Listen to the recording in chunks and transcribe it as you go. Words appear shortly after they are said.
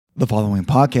The following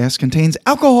podcast contains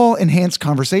alcohol-enhanced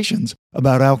conversations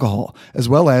about alcohol, as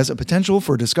well as a potential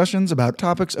for discussions about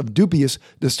topics of dubious,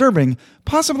 disturbing,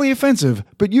 possibly offensive,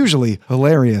 but usually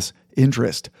hilarious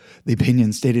interest. The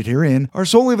opinions stated herein are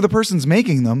solely of the persons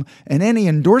making them, and any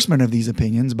endorsement of these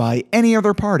opinions by any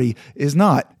other party is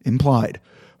not implied.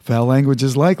 Foul language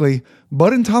is likely,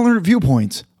 but intolerant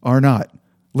viewpoints are not.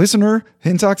 Listener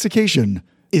intoxication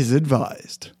is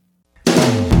advised.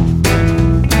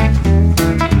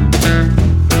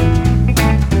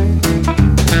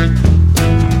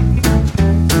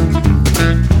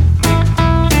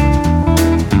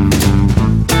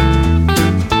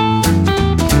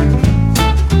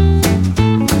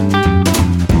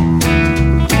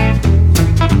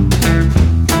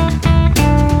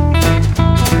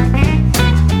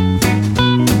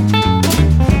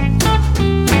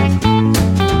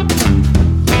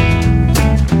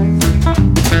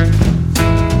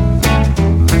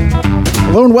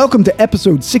 Hello and welcome to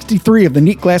episode 63 of the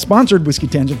Neat Glass sponsored Whiskey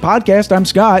Tangent podcast. I'm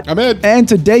Scott. I'm Ed. And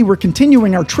today we're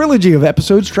continuing our trilogy of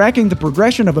episodes tracking the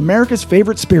progression of America's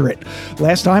favorite spirit.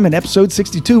 Last time in episode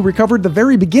 62 we covered the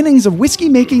very beginnings of whiskey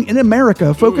making in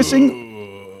America,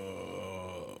 focusing...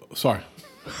 Sorry.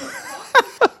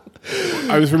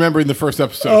 I was remembering the first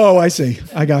episode. Oh, I see.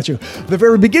 I got you. The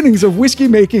very beginnings of whiskey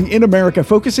making in America,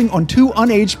 focusing on two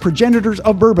unaged progenitors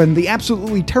of bourbon, the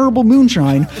absolutely terrible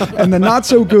moonshine and the not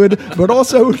so good, but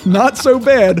also not so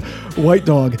bad White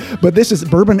Dog. But this is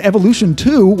Bourbon Evolution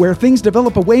 2, where things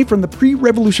develop away from the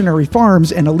pre-revolutionary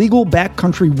farms and illegal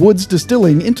backcountry woods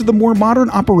distilling into the more modern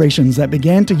operations that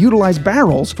began to utilize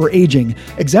barrels for aging,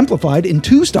 exemplified in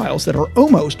two styles that are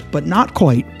almost, but not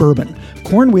quite, bourbon: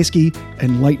 corn whiskey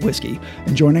and light whiskey.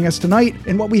 And joining us tonight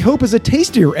in what we hope is a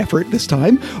tastier effort this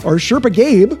time are Sherpa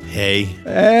Gabe. Hey.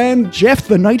 And Jeff,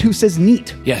 the knight who says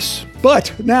neat. Yes.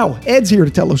 But now Ed's here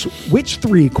to tell us which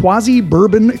three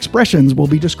quasi-bourbon expressions we'll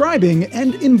be describing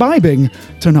and imbibing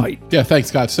tonight. Yeah, thanks,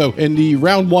 Scott. So in the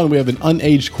round one, we have an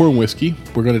unaged corn whiskey.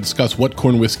 We're going to discuss what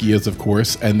corn whiskey is, of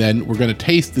course, and then we're going to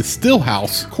taste the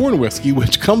Stillhouse corn whiskey,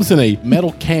 which comes in a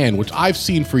metal can, which I've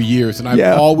seen for years, and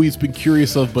I've always been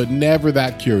curious of, but never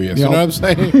that curious. You know what I'm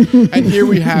saying? And here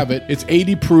we have it. It's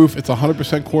 80 proof. It's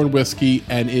 100% corn whiskey,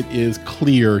 and it is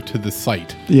clear to the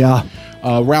sight. Yeah.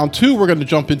 Round two, we're going to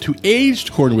jump into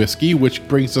aged corn whiskey, which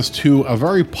brings us to a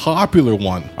very popular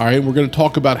one. All right, we're going to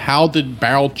talk about how did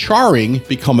barrel charring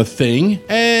become a thing,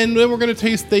 and then we're going to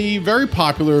taste the very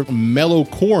popular mellow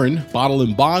corn bottle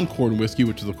and bond corn whiskey,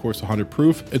 which is of course 100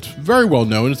 proof. It's very well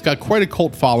known. It's got quite a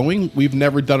cult following. We've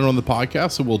never done it on the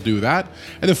podcast, so we'll do that.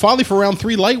 And then finally, for round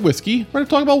three, light whiskey, we're going to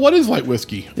talk about what is light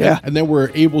whiskey. Yeah. And then we're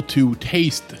able to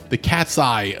taste the Cat's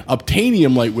Eye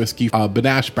Obtainium light whiskey,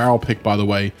 Benash barrel pick, by the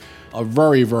way. A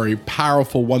very, very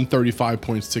powerful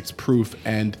 135.6 proof,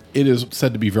 and it is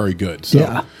said to be very good.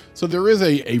 So, so there is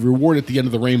a reward at the end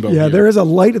of the rainbow. Yeah, here. there is a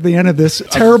light at the end of this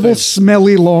terrible,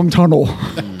 smelly, long tunnel.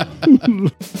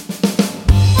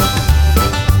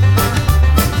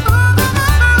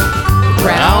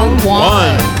 Round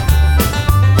one.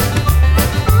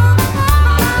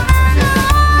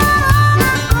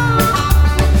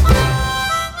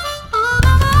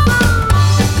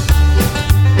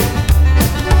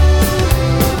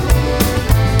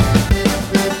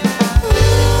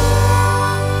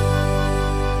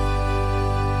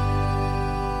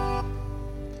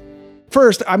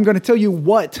 First, I'm going to tell you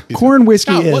what corn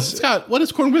whiskey is. Scott, what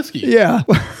is corn whiskey? Yeah.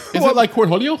 Is it like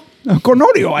cornholio?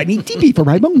 Cornholio, I need TP for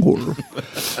my bunghole.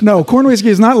 No, corn whiskey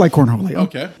is not like cornholio.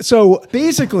 Okay. So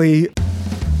basically,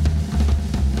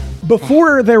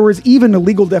 before there was even a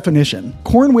legal definition,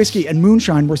 corn whiskey and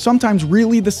moonshine were sometimes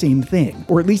really the same thing,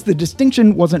 or at least the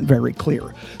distinction wasn't very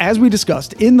clear. As we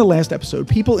discussed in the last episode,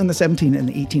 people in the 1700s and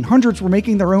the 1800s were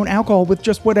making their own alcohol with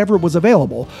just whatever was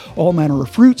available, all manner of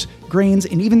fruits, grains,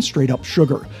 and even straight up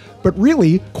sugar. But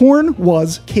really, corn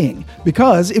was king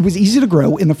because it was easy to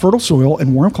grow in the fertile soil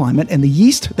and warm climate, and the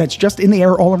yeast that's just in the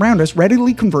air all around us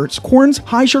readily converts corn's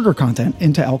high sugar content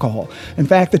into alcohol. In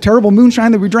fact, the terrible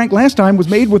moonshine that we drank last time was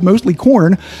made with mostly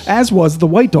corn, as was the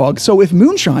White Dog. So if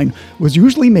moonshine was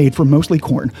usually made from mostly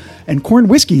corn, and corn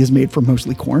whiskey is made from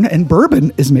mostly corn, and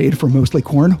bourbon is made from mostly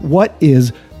corn, what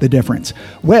is the difference?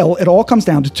 Well, it all comes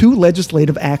down to two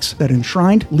legislative acts that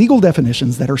enshrined legal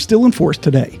definitions that are still enforced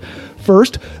today.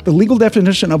 First, the legal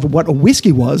definition of what a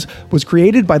whiskey was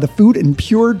created by the Food and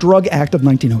Pure Drug Act of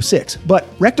 1906. But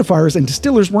rectifiers and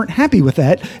distillers weren't happy with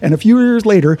that, and a few years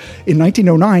later, in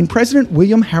 1909, President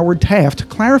William Howard Taft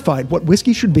clarified what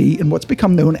whiskey should be in what's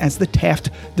become known as the Taft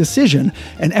Decision,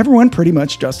 and everyone pretty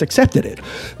much just accepted it.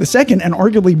 The second, and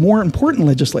arguably more important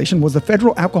legislation was the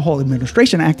Federal Alcohol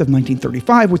Administration Act of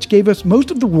 1935, which gave us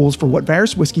most of the rules for what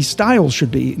various whiskey styles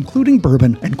should be, including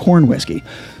bourbon and corn whiskey.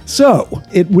 So,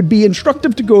 it would be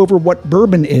instructive to go over what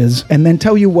bourbon is and then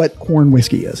tell you what corn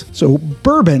whiskey is. So,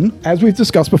 bourbon, as we've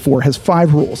discussed before, has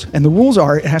 5 rules. And the rules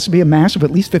are it has to be a mash of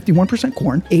at least 51%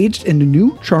 corn, aged in a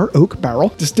new char oak barrel,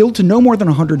 distilled to no more than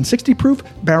 160 proof,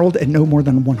 barreled at no more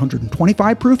than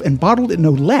 125 proof, and bottled at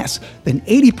no less than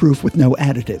 80 proof with no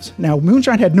additives. Now,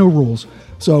 moonshine had no rules.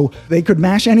 So they could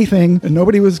mash anything, and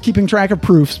nobody was keeping track of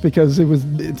proofs because it was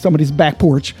somebody's back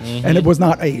porch, and it was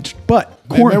not aged. But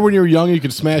corn. Remember when you were young, you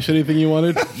could smash anything you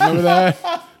wanted? Remember that?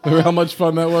 Remember how much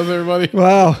fun that was, everybody?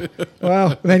 Wow.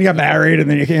 And then you got married, and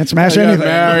then you can't smash anything. You got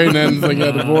married, and then you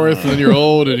got divorced, and then you're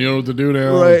old, and you don't know what to do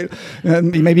now. Right.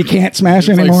 And you maybe can't smash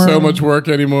it's anymore. Like so much work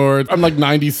anymore. I'm like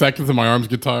 90 seconds, and my arms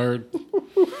get tired.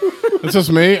 It's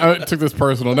just me. I took this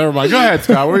personal. Never mind. Go ahead,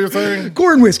 Scott. What were you saying?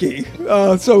 Corn whiskey.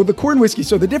 So the corn whiskey.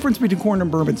 So the difference between corn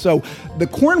and bourbon. So the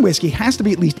corn whiskey has to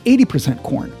be at least 80%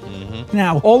 corn.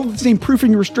 Now, all of the same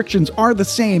proofing restrictions are the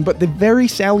same, but the very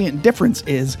salient difference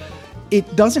is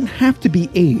it doesn't have to be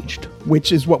aged,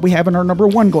 which is what we have in our number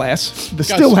 1 glass, the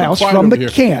Stillhouse from the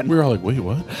can. We were all like, wait,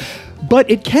 what? But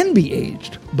it can be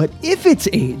aged. But if it's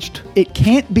aged, it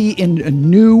can't be in a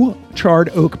new charred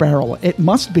oak barrel. It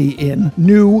must be in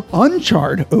new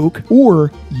uncharred oak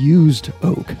or used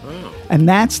oak. Oh. And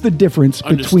that's the difference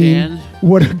between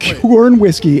what a corn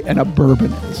whiskey and a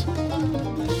bourbon is.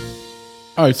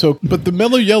 All right, but the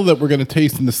mellow yellow that we're going to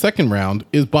taste in the second round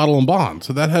is bottle and bond.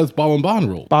 So that has bottle and bond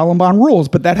rules. Bottle and bond rules,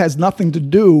 but that has nothing to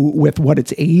do with what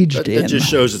it's aged in. It just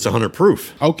shows it's 100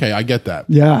 proof. Okay, I get that.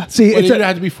 Yeah. See, it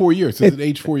had to be 4 years. Is it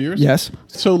aged 4 years? Yes.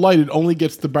 So light, it only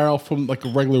gets the barrel from like a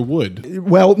regular wood.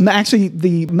 Well, actually,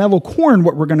 the mellow corn,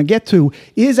 what we're going to get to,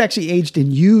 is actually aged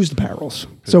in used barrels.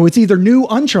 So it's either new,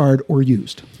 uncharred, or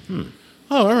used. Oh,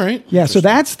 all right. Yeah, so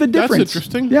that's the difference. That's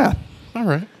interesting. Yeah. All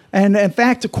right. And in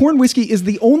fact, corn whiskey is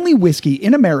the only whiskey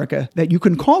in America that you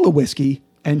can call a whiskey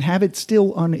and have it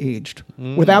still unaged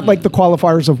without like the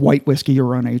qualifiers of white whiskey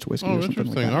or unaged whiskey or something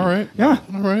like that. All right. Yeah.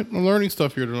 All right. I'm learning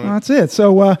stuff here tonight. That's it.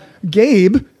 So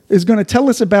Gabe is going to tell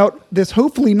us about this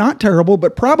hopefully not terrible,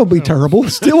 but probably terrible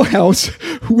Stillhouse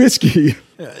whiskey.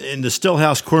 In the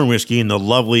Stillhouse corn whiskey in the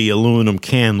lovely aluminum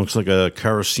can looks like a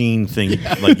kerosene thing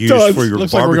like used for your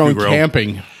Looks barbecue like we're going grill.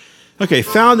 camping. Okay,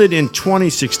 founded in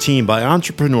 2016 by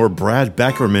entrepreneur Brad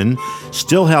Beckerman,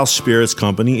 Stillhouse Spirits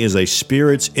Company is a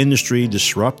spirits industry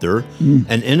disruptor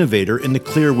and innovator in the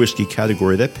clear whiskey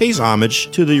category that pays homage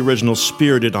to the original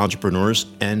spirited entrepreneurs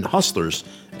and hustlers,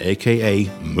 aka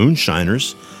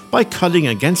moonshiners, by cutting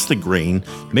against the grain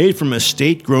made from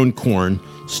estate-grown corn.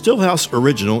 Stillhouse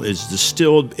Original is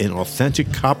distilled in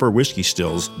authentic copper whiskey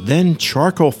stills, then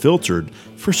charcoal filtered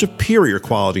for superior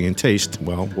quality and taste.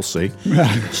 Well, we'll see.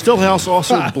 Stillhouse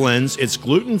also blends its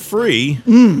gluten-free,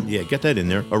 get that in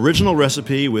there, original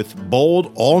recipe with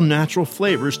bold, all-natural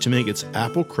flavors to make its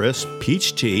apple crisp,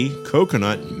 peach tea,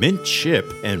 coconut, mint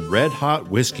chip, and red-hot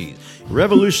whiskey.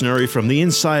 Revolutionary from the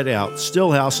inside out,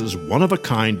 Stillhouse's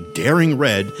one-of-a-kind Daring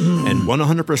Red and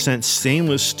 100%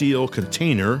 stainless steel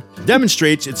container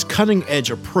demonstrates its cutting-edge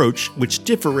approach, which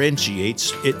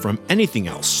differentiates it from anything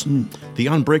else. The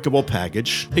unbreakable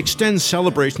package extends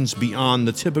celebrations beyond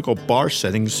the typical bar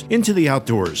settings into the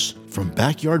outdoors. From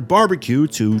backyard barbecue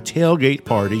to tailgate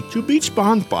party to beach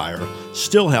bonfire,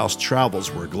 Stillhouse travels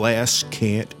where glass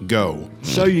can't go,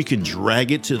 so you can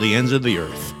drag it to the ends of the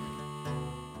earth.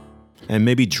 And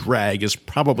maybe drag is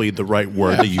probably the right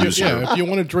word to use here. If you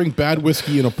want to drink bad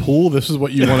whiskey in a pool, this is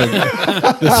what you want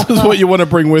to. This is what you want to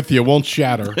bring with you. It won't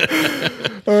shatter.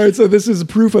 All right, so this is a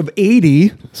proof of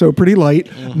 80, so pretty light.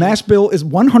 Mash bill is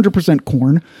 100%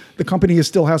 corn. The company is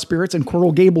Stillhouse Spirits in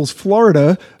Coral Gables,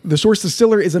 Florida. The source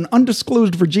distiller is an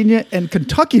undisclosed Virginia and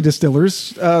Kentucky distillers.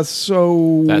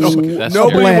 So That's no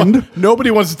blend.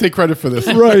 Nobody wants to take credit for this,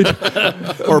 Right?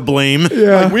 Or blame.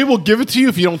 Yeah. Like, we will give it to you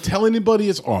if you don't tell anybody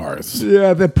it's ours.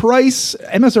 Yeah. The price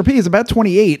MSRP is about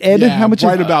 28. Ed, how much?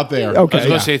 Right about there. Okay. I was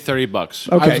going to say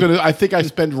 $30. Okay. I think I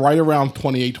spent right around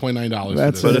 $28, $29.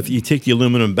 That's But if you take the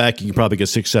aluminum back, you can probably get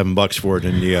 $6-7 for it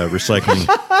in the recycling.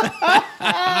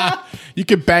 You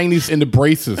could bang these into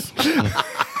braces.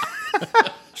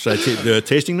 Should I take the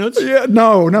tasting notes? Yeah.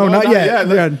 No, not yet.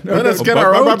 Let's get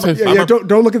our own.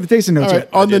 Don't look at the tasting notes yet.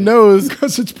 On the nose,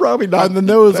 Because it's probably not on the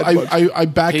nose, that much. I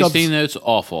back up. Tasting notes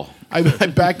awful. I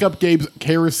back up Gabe's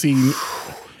kerosene,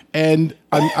 and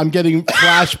I'm getting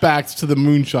flashbacks to the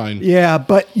moonshine. Yeah,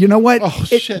 but you know what? Oh,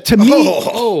 shit. To me,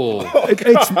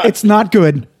 it's not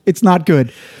good. It's not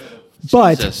good.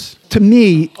 But Jesus. to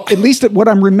me, at least at what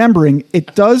I'm remembering,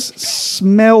 it does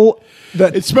smell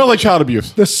It smelled like child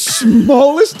abuse. The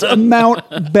smallest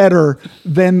amount better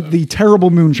than the terrible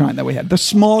moonshine that we had. The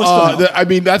smallest amount. I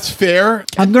mean, that's fair.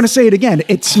 I'm going to say it again.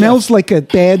 It smells like a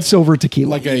bad silver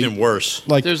tequila. Like Even worse.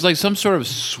 like There's like some sort of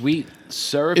sweet,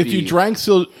 syrupy if you drank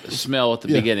smell at the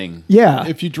beginning. yeah.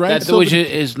 if you drank That, silver, which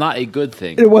is not a good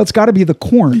thing. Well, it's got to be the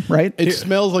corn, right? it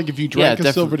smells like if you drank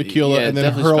a silver tequila yeah, and it then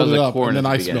definitely hurled smells it like up, corn and then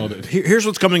at I the smelled beginning. it. Here's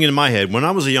what's coming into my head. When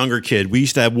I was a younger kid, we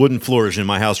used to have wooden floors in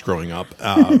my house growing up.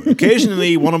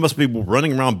 Occasionally, one of us would be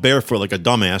running around barefoot like a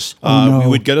dumbass. We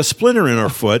would get a splinter in our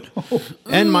foot.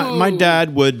 And my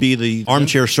dad would be the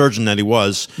armchair surgeon that he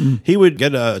was. He would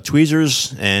get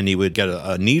tweezers, and he would get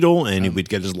a needle, and he would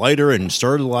get his lighter and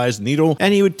sterilize the needle.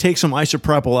 And he would take some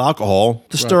isopropyl alcohol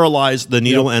to sterilize the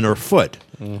needle and her foot.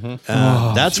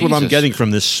 That's what I'm Jesus. getting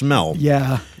from this smell.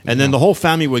 Yeah. And then the whole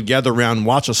family would gather around and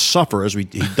watch us suffer as he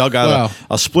dug out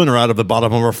a splinter out of the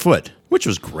bottom of our foot, which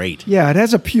was great. Yeah, it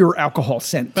has a pure alcohol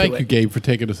scent Thank to you, it. Gabe, for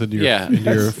taking us into your, Yeah. into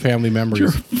your family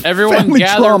memories. Everyone Family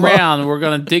gather trauma. around. We're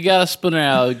going to dig out a splinter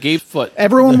out of Gabe's foot.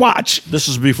 Everyone watch. This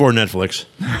is before Netflix.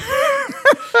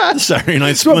 Saturday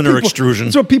night splinter extrusion.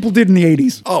 That's what people did in the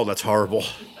 80s. Oh, that's horrible.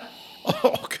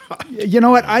 Oh, God. You know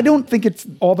what? I don't think it's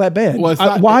all that bad. Well, it's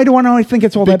not- why do I not think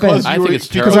it's all that Because bad? I you think were, it's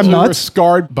because terrible. I'm you were nuts?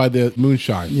 scarred by the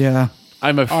moonshine. Yeah.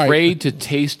 I'm afraid to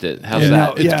taste it. How's Yeah.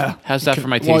 that? No, yeah. How's that for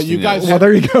my tasting Well, you guys- notes? Well,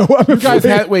 there you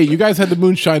go. You guys had the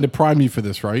moonshine to prime you for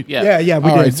this, right? Yeah. Yeah, we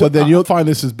All did. right, so then you'll find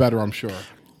this is better, I'm sure.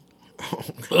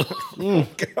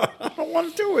 I don't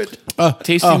want to do it.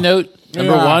 Tasting note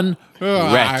number Yeah. one: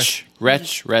 Yeah. wretch,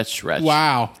 wretch, wretch, wretch.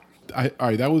 Wow. All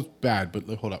right, that was bad, but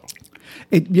hold up.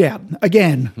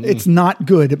 Again, it's not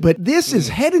good, but this is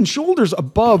head and shoulders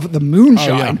above the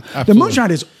moonshine. The absolutely.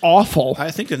 moonshine is awful.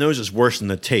 I think the nose is worse than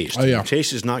the taste. Oh, yeah. The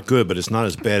taste is not good, but it's not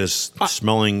as bad as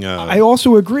smelling. I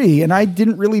also agree, and I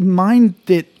didn't really mind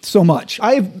it so much.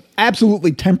 I've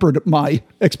absolutely tempered my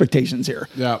expectations here.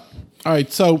 Yeah. All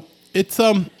right, so it's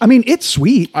I mean, it's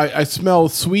sweet. I smell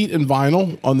sweet and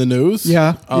vinyl on the nose.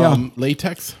 Yeah,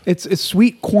 Latex. It's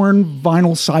sweet corn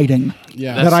vinyl siding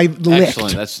Yeah. that I That's licked.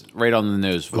 excellent. That's right on the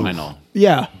nose. Vinyl.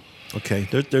 Yeah. Okay,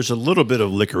 there's a little bit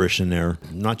of licorice in there.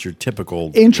 Not your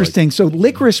typical. Interesting. So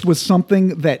licorice was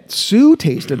something that Sue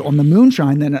tasted on the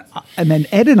moonshine, and then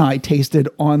Ed and I tasted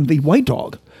on the White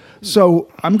Dog. So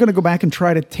I'm going to go back and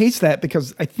try to taste that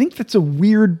because I think that's a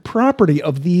weird property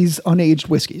of these unaged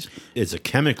whiskeys. It's a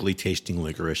chemically tasting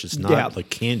licorice. It's not like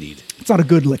candied. It's not a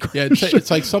good licorice. Yeah, it's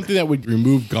like something that would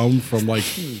remove gum from like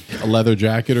a leather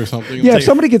jacket or something. Yeah, if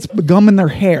somebody gets gum in their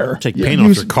hair, Take you paint off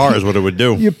use your car is what it would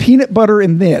do. You peanut butter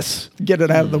in this, get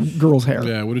it out of the girl's hair.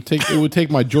 Yeah, it would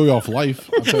take my joy off life.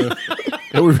 I'll tell you.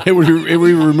 It would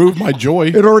remove my joy.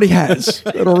 It already has.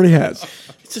 It already has.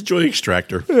 It's a joy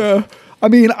extractor. I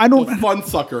mean, I don't. Fun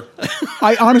sucker.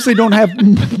 I honestly don't have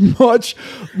much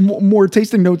more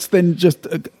tasting notes than just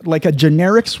like a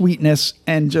generic sweetness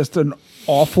and just an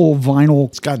awful vinyl.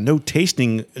 It's got no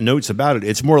tasting notes about it.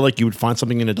 It's more like you would find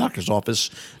something in a doctor's office.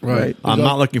 Right. I'm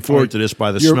not looking forward to this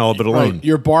by the smell of it alone. Right.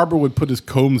 Your barber would put his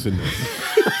combs in this.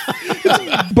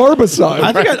 Barbicide.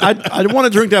 I think I'd want to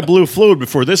drink that blue fluid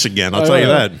before this again. I'll tell you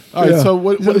that. All right. Yeah. So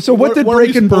what did are we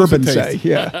Breaking supposed to Bourbon say? taste?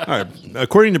 Yeah. All right.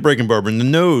 According to Breaking Bourbon, the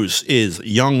nose is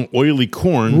young, oily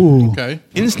corn. Okay.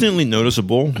 Instantly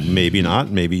noticeable, maybe not,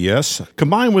 maybe yes.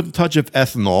 Combined with a touch of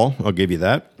ethanol, I'll give you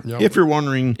that. Yep. If you're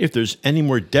wondering if there's any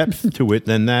more depth to it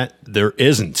than that, there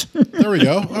isn't. There we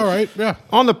go. All right. Yeah.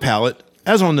 On the palate,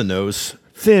 as on the nose,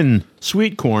 thin,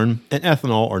 sweet corn and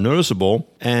ethanol are noticeable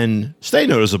and stay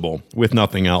noticeable with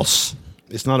nothing else.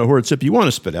 It's not a horrid sip you want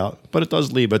to spit out, but it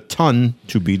does leave a ton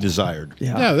to be desired.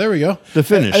 Yeah. There we go. The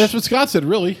finish. That's what Scott said.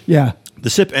 Really. Yeah. The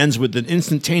sip ends with an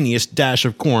instantaneous dash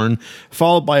of corn,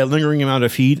 followed by a lingering amount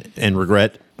of heat and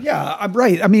regret. Yeah, I'm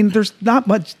right. I mean, there's not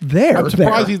much there. I'm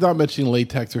surprised there. he's not mentioning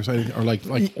latex or something, or like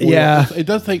oil. Yeah. It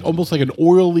does take almost like an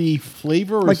oily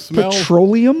flavor or Like smell.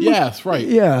 petroleum? Yes, right.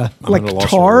 Yeah, I'm like at a loss for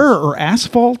tar or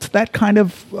asphalt, that kind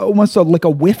of almost like a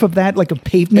whiff of that, like a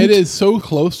pavement. It is so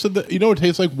close to the. You know, it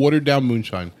tastes like watered down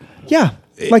moonshine. Yeah,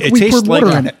 like It we tastes poured water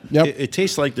like- in it. Yep. It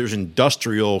tastes like there's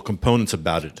industrial components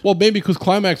about it. Well, maybe because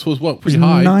Climax was what It was pretty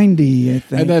high, 90, I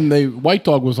think. and then the White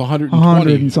Dog was 120.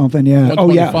 100 and something, yeah. Oh,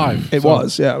 yeah. 125. It So-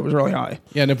 was. Yeah, it was really high.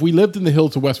 Yeah, and if we lived in the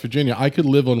hills of West Virginia, I could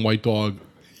live on White Dog.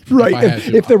 Right. I had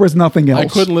to. If there was nothing else. I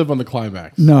couldn't live on the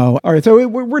Climax. No. All right. So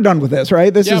we're done with this,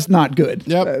 right? This Yep. is not good.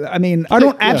 Yep. I mean, I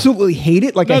don't Yeah. absolutely hate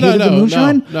it like No, I no, hated the no,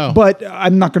 moonshine, no. but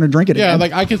I'm not going to drink it Yeah, again.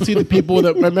 like I can see the people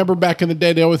that remember back in the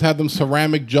day, they always had them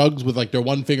ceramic jugs with like their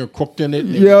one finger crooked in it.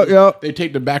 Yeah. They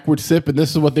take the backward sip, and this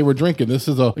is what they were drinking. This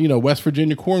is a West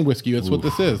Virginia corn whiskey. That's what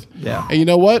this is. Yeah. And you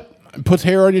know what? puts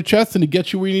hair on your chest, and it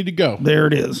gets you where you need to go. There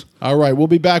it is. All right, we'll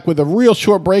be back with a real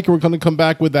short break, and we're going to come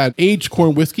back with that aged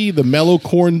corn whiskey, the Mellow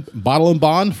Corn Bottle and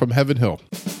Bond from Heaven Hill.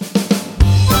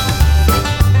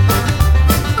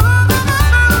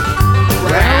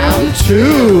 Round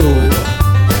 2.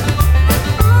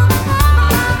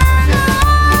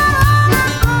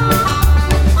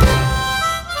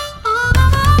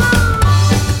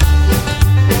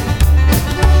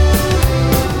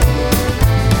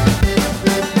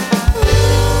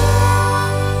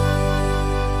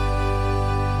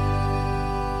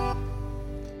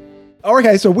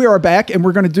 Okay, so we are back, and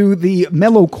we're going to do the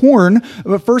mellow corn.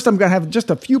 But first, I'm going to have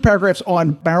just a few paragraphs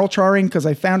on barrel charring, because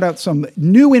I found out some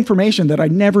new information that I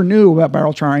never knew about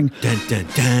barrel charring. Dun, dun,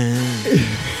 dun.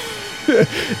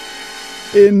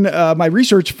 In my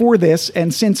research for this,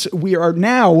 and since we are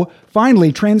now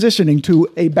finally transitioning to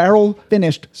a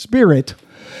barrel-finished spirit,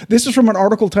 this is from an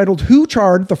article titled Who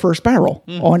Charred the First Barrel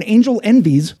on Angel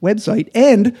Envy's website,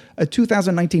 and a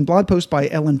 2019 blog post by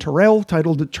Ellen Terrell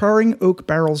titled Charring Oak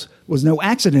Barrels Was No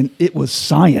Accident, It Was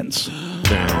Science.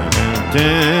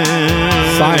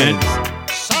 Science.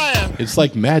 It's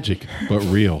like magic, but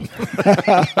real.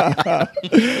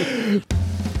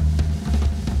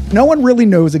 No one really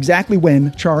knows exactly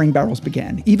when charring barrels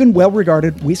began. Even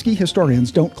well-regarded whiskey historians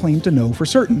don't claim to know for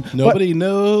certain. Nobody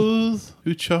knows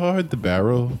who charred the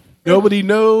barrel. Nobody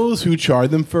knows who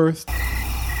charred them first.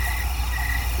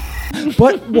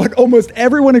 But what almost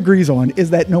everyone agrees on is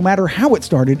that no matter how it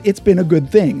started, it's been a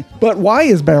good thing. But why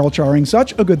is barrel charring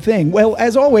such a good thing? Well,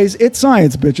 as always, it's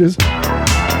science, bitches.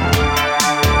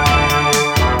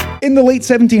 In the late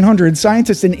 1700s,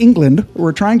 scientists in England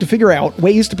were trying to figure out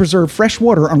ways to preserve fresh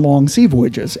water on long sea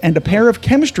voyages, and a pair of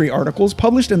chemistry articles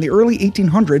published in the early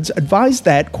 1800s advised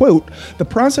that, quote, the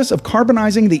process of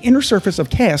carbonizing the inner surface of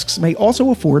casks may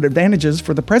also afford advantages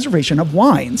for the preservation of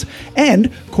wines,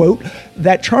 and, quote,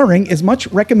 that charring is much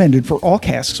recommended for all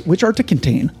casks which are to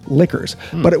contain liquors.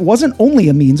 But it wasn't only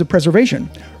a means of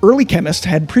preservation. Early chemists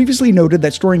had previously noted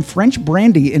that storing French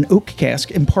brandy in oak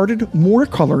cask imparted more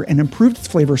color and improved its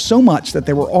flavor so much that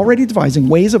they were already devising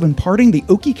ways of imparting the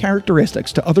oaky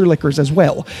characteristics to other liquors as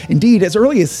well. Indeed, as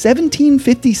early as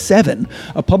 1757,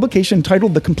 a publication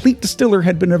titled The Complete Distiller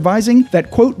had been advising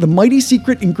that, quote, the mighty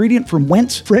secret ingredient from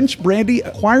whence French brandy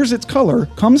acquires its color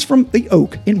comes from the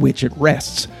oak in which it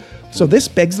rests. So this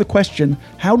begs the question,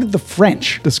 how did the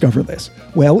French discover this?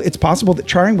 Well, it's possible that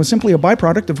charring was simply a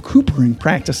byproduct of coopering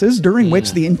practices during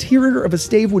which the interior of a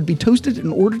stave would be toasted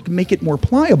in order to make it more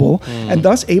pliable and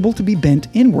thus able to be bent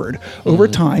inward. Over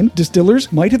time,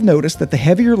 distillers might have noticed that the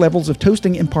heavier levels of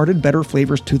toasting imparted better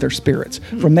flavors to their spirits.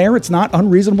 From there, it's not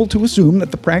unreasonable to assume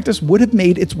that the practice would have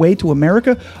made its way to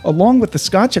America along with the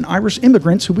Scotch and Irish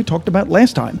immigrants who we talked about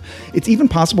last time. It's even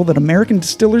possible that American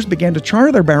distillers began to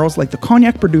char their barrels like the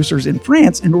cognac producers in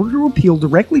France in order to appeal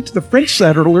directly to the French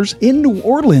settlers in New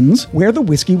Orleans, where the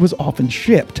whiskey was often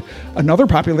shipped. Another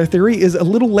popular theory is a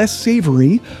little less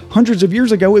savory. Hundreds of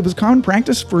years ago, it was common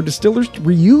practice for distillers to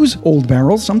reuse old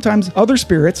barrels, sometimes other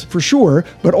spirits for sure,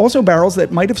 but also barrels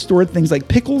that might have stored things like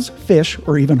pickles, fish,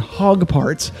 or even hog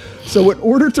parts. So in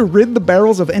order to rid the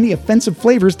barrels of any offensive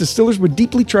flavors, distillers would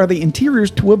deeply char the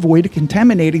interiors to avoid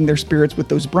contaminating their spirits with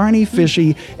those briny,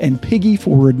 fishy, and piggy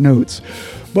forward notes.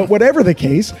 But whatever the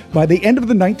case, by the end of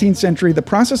the 19th century, the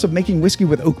process of making whiskey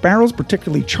with oak barrels,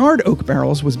 particularly charred oak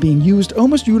barrels, was being used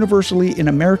almost universally in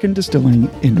American distilling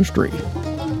industry.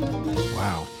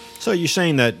 Wow. So you're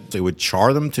saying that they would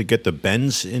char them to get the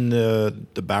bends in the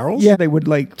barrels? Yeah, they would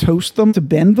like toast them to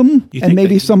bend them, You and think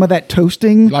maybe they- some of that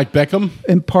toasting Like Beckham?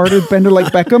 imparted bender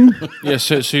like Beckham. Yeah,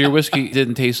 so your whiskey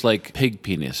didn't taste like pig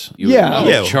penis. You Yeah. would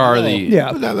Yeah. char the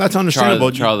Yeah. That's char,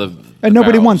 understandable. char the And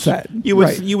nobody barrels. wants that. You would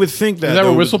Right. you would think that Is that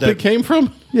where though, Whistle Pig came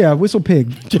from? Yeah, Whistle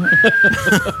Pig.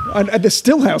 At the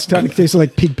Stillhouse, kind of tasted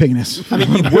like pig pigness.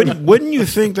 wouldn't you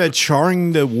think that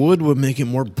charring the wood would make it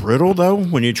more brittle though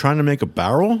when you're trying to make a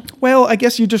barrel? Well, I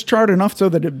guess you just char it enough so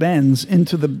that it bends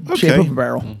into the shape Okay. of a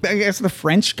barrel. I guess the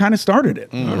French kind of started it.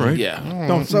 All right. Yeah.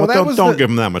 Don't give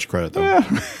them that much credit though.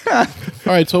 All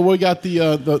right, so we got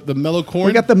the mellow corn.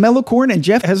 We got the mellow corn, and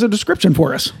Jeff has a description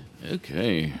for us.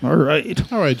 Okay. All right.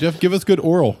 All right, Jeff, give us good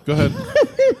oral. Go ahead.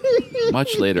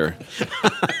 Much later.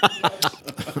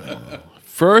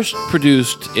 First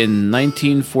produced in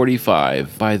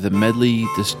 1945 by the Medley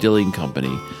Distilling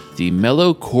Company, the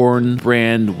Mellow Corn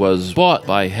brand was bought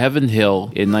by Heaven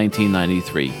Hill in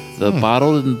 1993. The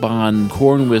bottled and bond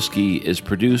corn whiskey is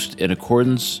produced in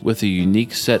accordance with a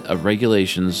unique set of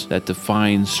regulations that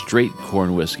define straight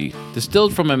corn whiskey.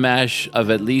 Distilled from a mash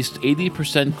of at least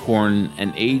 80% corn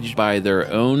and aged by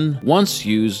their own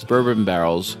once-used bourbon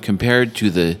barrels compared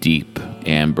to the deep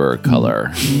amber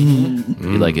color.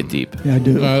 You like it deep. Yeah, I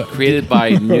do. Created by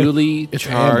newly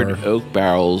charred amber. oak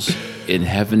barrels in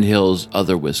Heaven Hill's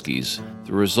other whiskeys.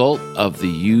 The result of the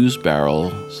used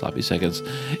barrel, sloppy seconds,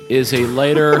 is a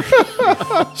lighter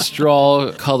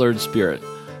straw-colored spirit.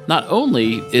 Not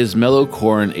only is mellow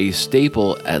corn a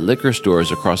staple at liquor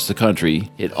stores across the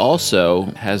country, it also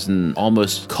has an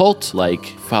almost cult-like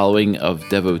following of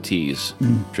devotees.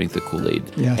 Drink the Kool-Aid.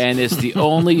 Yes. And it's the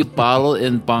only bottle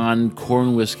and bond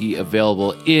corn whiskey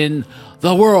available in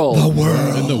the world.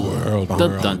 In the world.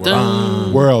 Dun, dun,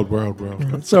 dun.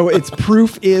 World. So its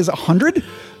proof is 100.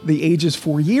 The age is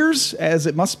 4 years, as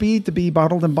it must be to be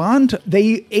bottled and bond.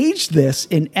 They aged this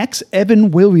in ex-Evan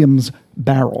Williams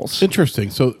barrels. Interesting.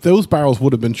 So those barrels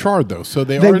would have been charred, though. So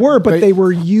they Were, but they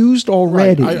were used Right.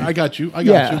 already. I got you.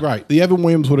 Yeah. Right. The Evan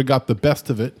Williams would have got the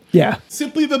best of it. Yeah.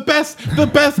 Simply the best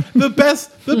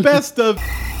of.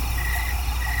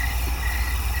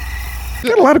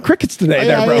 Got a lot of crickets today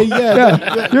there, bro.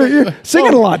 Yeah. You're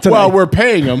singing a lot today. Well, we're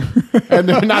paying them, and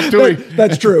they're not doing.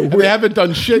 That's true. They haven't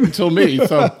done shit until me.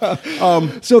 So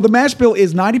So the mash bill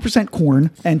is 90%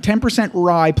 corn and 10%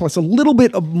 rye plus a little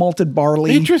bit of malted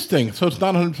barley. interesting. So it's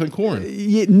not 100% corn.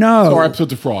 No. So our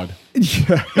episode's a fraud.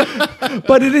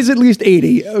 But it is at least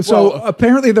 80. So Well,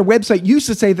 apparently the website used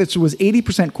to say this was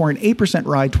 80% corn, 8%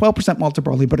 rye, 12% malted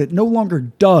barley, but it no longer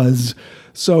does.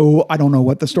 So I don't know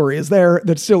what the story is there.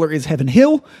 The distiller is Heaven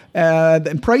Hill,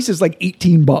 and price is like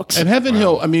 $18. And Heaven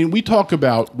Hill, I mean, we talk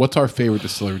about what's our favorite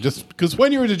distillery, just because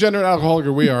when you're a degenerate alcoholic,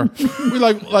 or we are, we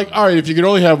like, all right, if you could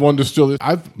only have one distillery,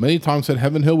 I've many times said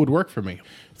Heaven Hill would work for me.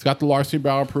 It's got the Larceny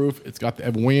Barrel Proof. It's got the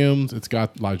Evan Williams. It's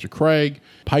got Elijah Craig,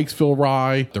 Pikesville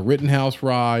Rye, the Rittenhouse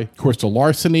Rye. Of course, the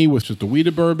Larceny, which is the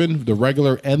wheated bourbon, the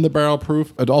regular and the barrel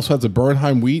proof. It also has a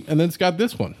Bernheim wheat, and then it's got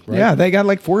this one. Right? Yeah, they got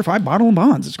like 4 or 5 bottle and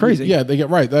bonds. It's crazy. Yeah, they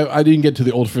get right. I didn't get to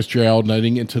the Old Fitzgerald, and I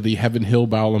didn't get to the Heaven Hill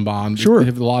Barrel and Bond. Sure. They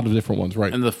have a lot of different ones,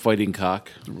 right? And the fighting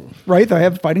cock. Right? They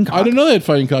have fighting cock. I didn't know they had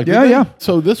fighting cock. did Yeah, they? yeah.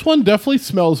 So this one definitely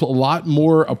smells a lot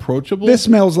more approachable. This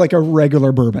smells like a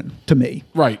regular bourbon to me.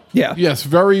 Right. Yeah. Yes,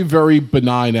 very, very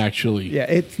benign, actually. Yeah,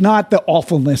 it's not the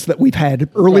awfulness that we've had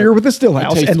earlier with the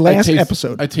Stillhouse and last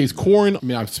episode. I taste corn. I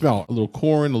mean, I smell a little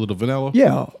corn, a little vanilla.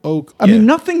 Yeah. Oak. I mean,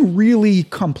 nothing really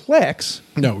complex.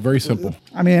 No, very simple.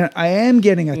 I mean, I am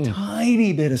getting a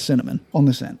tiny bit of cinnamon on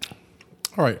this end.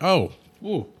 All right. Oh,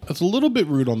 ooh, that's a little bit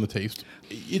rude on the taste.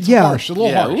 It's Yeah. harsh, a little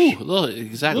harsh.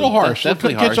 Exactly. A little harsh.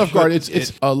 Definitely Catch harsh. off guard.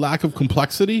 It's a lack of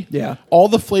complexity. Yeah. All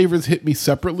the flavors hit me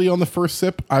separately on the first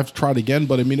sip. I've tried again,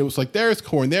 but I mean, it was like there's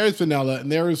corn, there's vanilla, and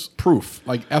there's proof,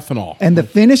 like ethanol. And the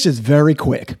finish is very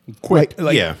quick. Quick.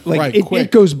 Yeah. Right, it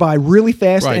quick. goes by really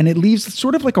fast, Right. and it leaves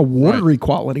sort of like a watery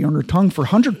quality on your tongue for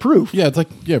 100 proof. Yeah, it's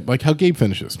like how Gabe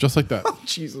finishes, just like that.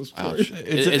 Jesus Christ.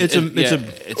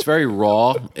 It's very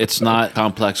raw. It's not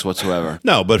complex whatsoever.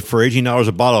 No, but for $18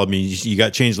 a bottle, I mean, you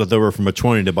got change left over from a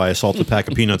 20 to buy a salted pack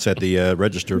of peanuts at the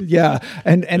register. Yeah,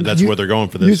 and that's where they're going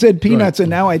for this. You said peanuts, and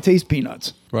now I taste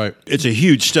peanuts. Right. It's a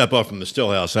huge step up from the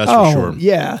Stillhouse, that's Oh, for sure.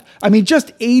 yeah. I mean,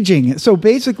 just aging. So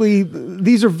basically,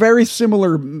 these are very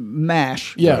similar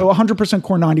mash. Yeah. 100%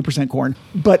 corn, 90% corn.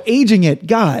 But aging it,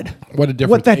 God, What a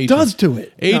difference. what that aging- does to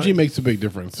it. Aging makes a big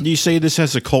difference. You say this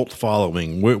has a cult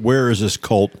following. Where is this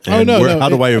cult? Oh, And no, how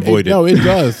do I avoid it? No, it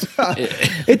does.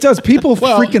 It does. People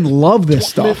Well, freaking love this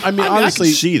stuff. I mean, I can honestly,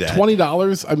 see that.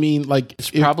 $20. I mean, like, It's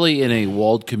probably in a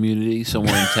walled community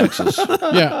somewhere in Texas.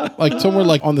 yeah, like somewhere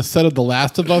like on the set of The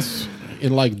Last of Us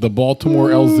in like the Baltimore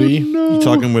LZ. You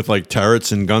talking with like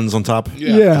turrets and guns on top?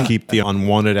 Yeah. To keep the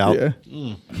unwanted out?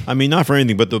 Yeah. I mean, not for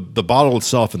anything, but the bottle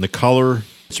itself and the color,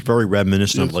 it's very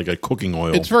reminiscent of like a cooking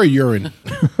oil. It's very urine.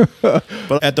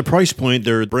 But at the price point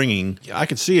they're bringing, I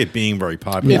could see it being very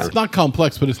popular. It's not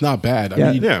complex, but it's not bad. I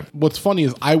Yeah. mean, Yeah. what's funny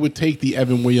is I would take the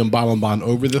Evan William Bottle and Bond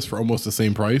over this for almost the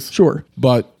same price. Sure.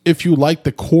 But if you like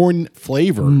the corn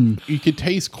flavor, you could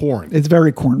taste corn. It's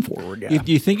very corn forward. Yeah.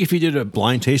 Do you think if you did a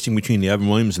blind tasting between the Evan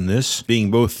Williams and this, being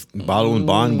both bottle and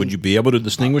bond, would you be able to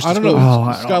distinguish? I don't the know.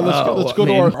 flavors? I Scott, don't know. let's go I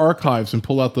to mean- our archives and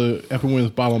pull out the Evan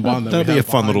Williams Bottle and Bond. That'd be a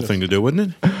fun little thing to do,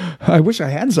 wouldn't it? I wish I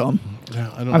had some. Yeah,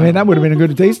 I don't I mean, know. that would have been a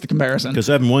good taste comparison. Because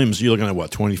Evan Williams, you're looking at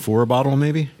what, 24 a bottle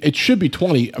maybe? It should be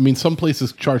 20. I mean, some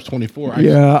places charge 24.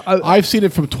 Yeah, I've seen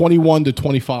it from 21 to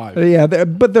 25. Yeah,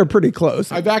 but they're pretty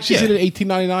close. I've actually seen it at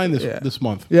 $18.99 this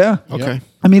month. Yeah. Okay.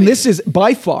 I mean, this is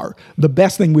by far the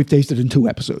best thing we've tasted in 2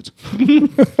 episodes.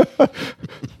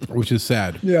 which is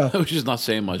sad. Yeah. Which is not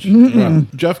saying much. Yeah.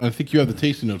 Jeff, I think you have the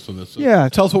tasting notes on this. So Yeah.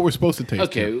 tell us what we're supposed to taste.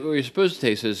 Okay, here. what you're supposed to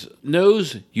taste is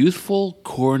nose youthful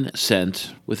corn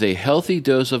scent with a healthy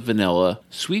dose of vanilla,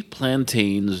 sweet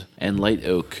plantains, and light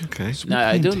oak. Okay. Now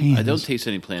I don't plantains. taste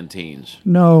any plantains.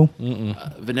 No.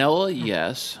 Vanilla,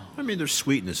 yes. I mean, there's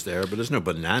sweetness there, but there's no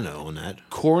banana on that.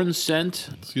 Corn scent,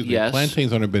 Excuse me. yes.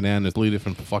 Plantains on a banana is completely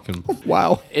different fucking.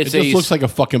 Wow. It It's just looks like a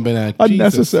fucking banana. Jesus.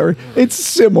 Unnecessary. It's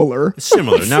similar.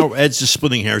 Similar. Now Ed's just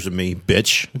splitting hairs with me,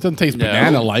 bitch. It doesn't taste No.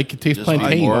 banana-like. It tastes Just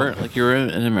plantain. more like you're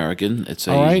an American. It's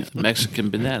a All right. Mexican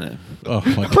banana. Oh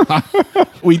my god.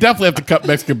 We definitely have to cut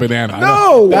Mexican banana.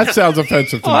 No! That sounds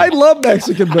offensive to me. I love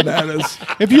Mexican bananas.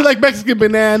 If you like Mexican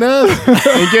bananas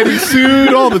and getting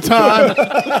sued all the time,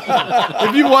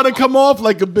 if you want to come off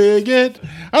like a bigot,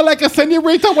 I like a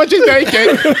senorita, what you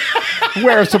thinking?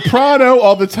 Wear a soprano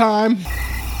all the time.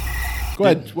 Go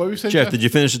ahead. What were you saying, Jeff, did you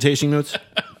finish the tasting notes?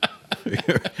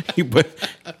 You put-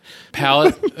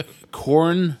 Palate,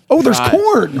 corn. Oh, there's dry-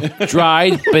 corn.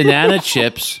 Dried banana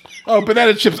chips. Oh,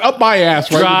 banana chips up my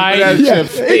ass, right? Dried. Banana Yeah,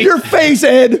 chips. in your face,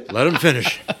 Ed. Let him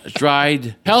finish.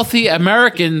 Dried healthy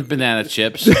American banana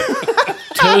chips.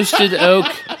 Toasted oak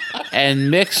and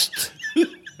mixed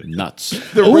nuts.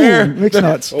 The Ooh, rare, mixed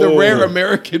nuts. the rare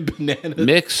American banana.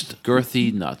 Mixed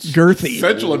girthy nuts. Girthy.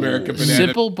 Central American banana.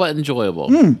 Simple but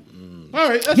enjoyable. All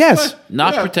right. That's Yes. fine.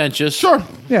 Not Yeah. pretentious. Sure.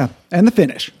 Yeah, and the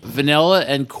finish. Vanilla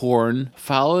and corn,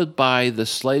 followed by the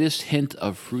slightest hint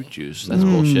of fruit juice. That's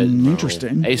bullshit.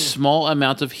 Interesting. A small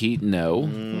amount of heat, no.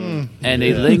 And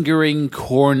a lingering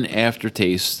corn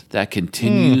aftertaste that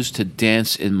continues to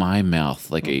dance in my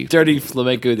mouth like a dirty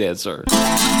flamenco dancer.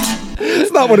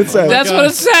 It's not what it says. That's what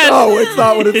it says. No, it's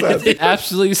not what it says. It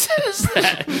absolutely says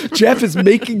that. Jeff is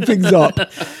making things up,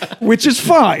 which is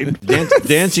fine.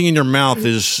 Dancing in your mouth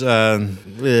is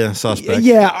suspect.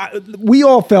 Yeah, we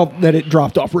all felt that it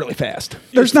dropped off really fast.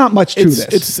 There's not much to this.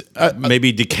 It's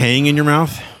Maybe decaying in your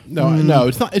mouth. no,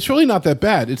 it's not. It's really not that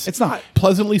bad. It's not.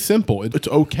 pleasantly simple. It's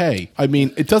okay. I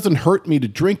mean, it doesn't hurt me to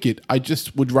drink it. I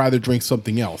just would rather drink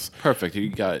something else. Perfect. You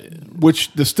got it.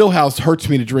 Which the Stillhouse hurts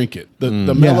me to drink it. The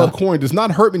mellow Yeah. corn does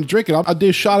not hurt me to drink it. I'll do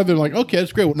a shot of it. I'm like, okay,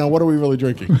 that's great. Now, what are we really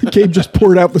drinking? Gabe just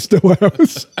poured out the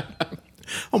Stillhouse.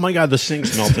 Oh my God, the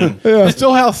sink's melting.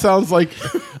 Stillhouse sounds like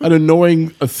an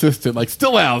annoying assistant. Like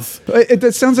Stillhouse.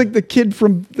 It sounds like the kid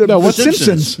from the what's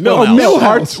Simpsons. Millhouse. Oh,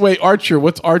 Millhouse. Wait, Archer.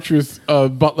 What's Archer's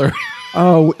butler?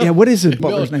 Oh, yeah. What is his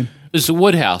butler's name? It's a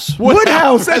Woodhouse.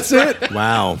 Woodhouse. That's it.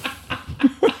 Wow.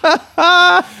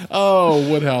 Oh,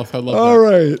 Woodhouse. I love that. All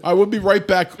right. I will be right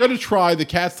back. We're going to try the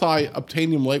Cat's Eye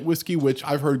Obtainium Light Whiskey, which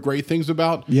I've heard great things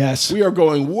about. Yes. We are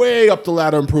going way up the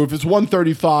ladder in proof. It's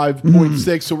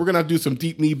 135.6, so we're going to have to do some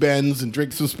deep knee bends and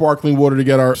drink some sparkling water to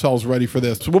get ourselves ready for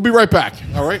this. So we'll be right back.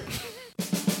 All right?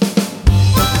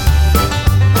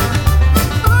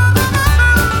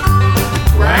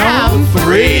 Round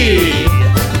 3.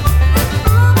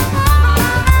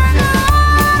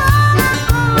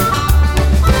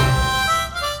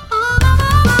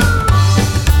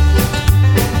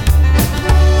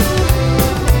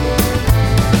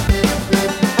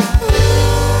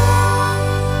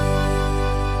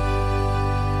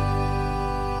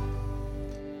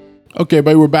 Okay,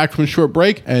 everybody, we're back from a short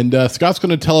break, and Scott's going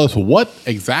to tell us what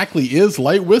exactly is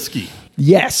light whiskey.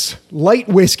 Yes, light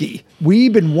whiskey.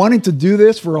 We've been wanting to do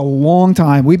this for a long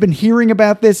time. We've been hearing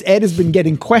about this. Ed has been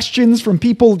getting questions from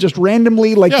people just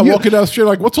randomly. Like, Yeah, walking down the street,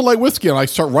 like, what's a light whiskey? And I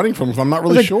start running from him, 'cause I'm not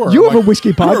really like, sure. you I'm have a like,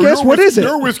 whiskey podcast? What is it?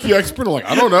 You're a whiskey expert. I'm like,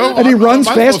 I don't know. And he runs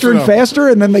How am I supposed faster to and know? faster,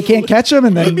 and then they can't catch him.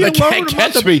 And then, They can't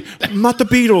catch me. I'm not the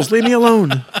Beatles. Leave me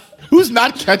alone. Who's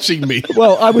not catching me?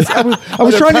 well, I was Are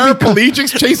trying there to be.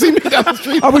 paraplegics chasing me down the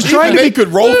street? I was trying Even to they be- could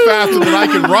roll faster than I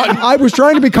can run. I was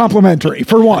trying to be complimentary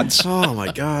for once. Oh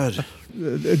my God.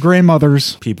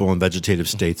 Grandmothers, People in vegetative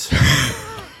states,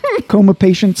 coma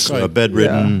patients.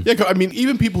 bedridden. Yeah, I mean,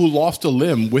 even people who lost a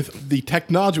limb with the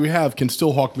technology we have can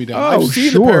still hawk me down. Oh, I've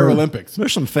seen sure. the Paralympics.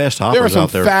 There's some fast There are hoppers some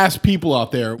out there. fast people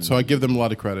out there, so I give them a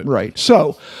lot of credit. Right.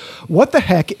 So, what the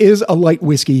heck is a light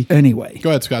whiskey anyway?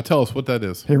 Go ahead, Scott. Tell us what that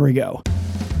is. Here we go.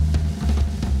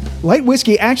 Light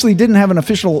whiskey actually didn't have an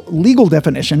official legal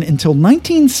definition until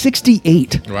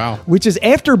 1968. Wow. Which is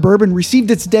after bourbon received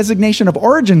its designation of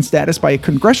origin status by a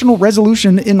congressional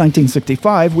resolution in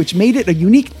 1965, which made it a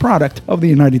unique product of the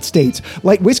United States.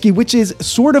 Light whiskey, which is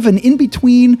sort of an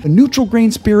in-between a neutral grain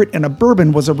spirit and a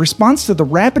bourbon, was a response to the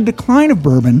rapid decline of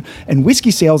bourbon and whiskey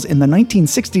sales in the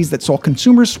 1960s that saw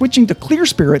consumers switching to clear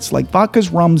spirits like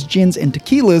vodkas, rums, gins, and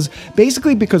tequilas,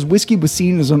 basically because whiskey was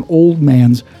seen as an old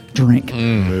man's drink.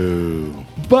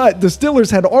 But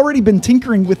distillers had already been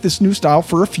tinkering with this new style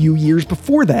for a few years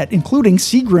before that, including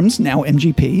Seagram's, now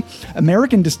MGP,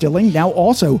 American Distilling, now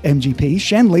also MGP,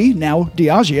 Shenley, now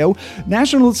Diageo,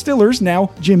 National Distillers,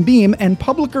 now Jim Beam, and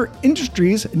Publicker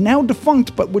Industries, now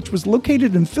defunct, but which was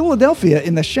located in Philadelphia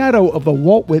in the shadow of the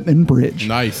Walt Whitman Bridge.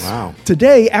 Nice. Wow.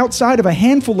 Today, outside of a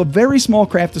handful of very small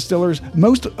craft distillers,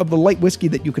 most of the light whiskey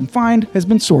that you can find has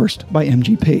been sourced by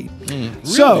MGP. Really?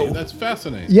 So, That's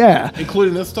fascinating. yeah.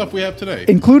 Including this stuff we have today.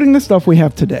 Including the stuff we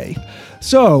have today.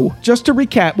 So, just to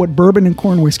recap what bourbon and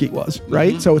corn whiskey was,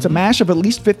 right? So, it's a mash of at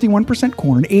least 51%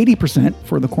 corn, 80%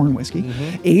 for the corn whiskey,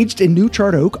 aged in new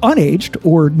charred oak, unaged,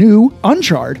 or new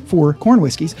uncharred for corn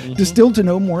whiskeys, distilled to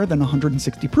no more than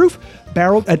 160 proof,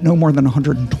 barreled at no more than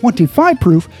 125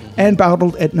 proof, and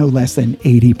bottled at no less than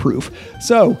 80 proof.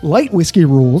 So, light whiskey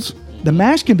rules. The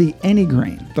mash can be any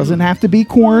grain. Doesn't have to be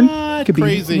corn. It could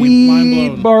Crazy. be Mind wheat,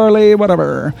 blown. barley,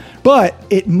 whatever. But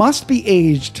it must be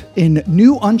aged in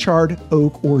new uncharred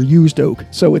oak or used oak.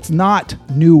 So it's not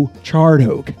new charred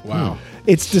oak. Wow.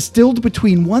 It's distilled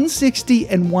between 160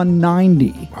 and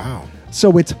 190. Wow.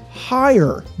 So it's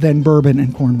higher than bourbon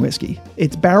and corn whiskey.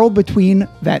 It's barreled between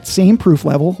that same proof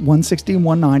level, 160 and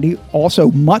 190,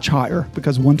 also much higher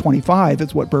because 125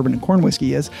 is what bourbon and corn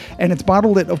whiskey is. And it's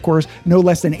bottled at, of course, no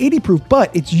less than 80 proof,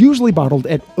 but it's usually bottled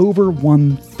at over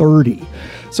 130.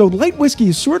 So light whiskey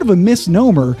is sort of a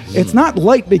misnomer. It's not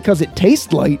light because it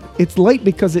tastes light. It's light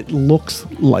because it looks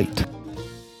light.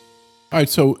 All right,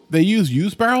 so they use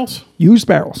used barrels Used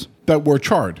barrels that were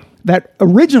charred. that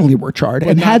originally were charred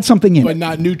and had something in but it.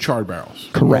 not new charred barrels.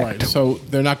 Correct. All right, so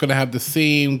they're not going to have the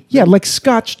same. Yeah, like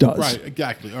Scotch does. Right,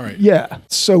 exactly. All right. Yeah.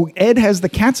 So Ed has the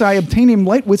Cat's Eye Obtainium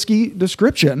light whiskey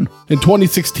description. In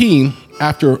 2016,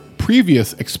 after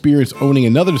previous experience owning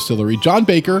another distillery, John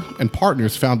Baker and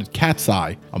partners founded Cat's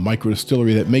Eye, a micro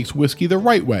distillery that makes whiskey the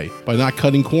right way by not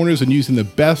cutting corners and using the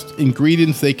best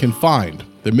ingredients they can find.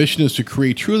 Their mission is to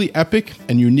create truly epic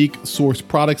and unique sourced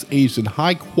products aged in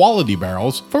high quality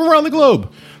barrels from around the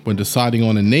globe. When deciding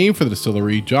on a name for the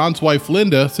distillery, John's wife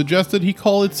Linda suggested he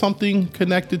call it something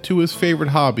connected to his favorite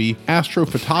hobby,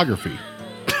 astrophotography.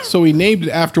 So he named it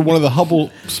after one of the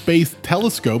Hubble Space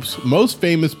Telescope's most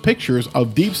famous pictures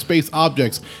of deep space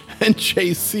objects,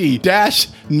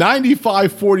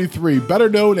 NJC-9543, better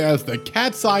known as the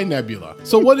Cat's Eye Nebula.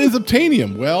 So what is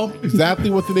obtainium? Well, exactly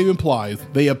what the name implies.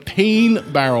 They obtain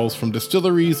barrels from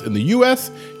distilleries in the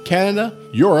US, Canada,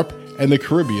 Europe, and the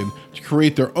Caribbean to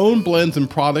create their own blends and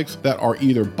products that are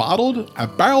either bottled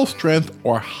at barrel strength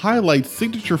or highlight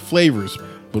signature flavors.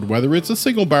 But whether it's a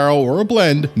single barrel or a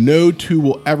blend, no two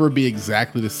will ever be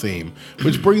exactly the same,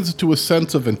 which brings us to a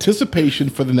sense of anticipation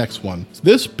for the next one.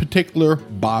 This particular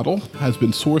bottle has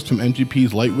been sourced from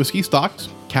MGP's light whiskey stocks.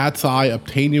 Cat's Eye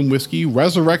Obtainium whiskey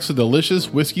resurrects a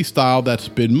delicious whiskey style that's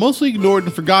been mostly ignored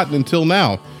and forgotten until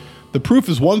now. The proof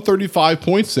is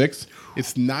 135.6.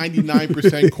 It's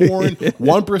 99% corn,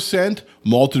 1%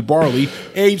 malted barley,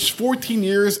 aged 14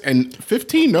 years and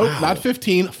 15, nope, not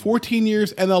 15, 14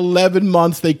 years and 11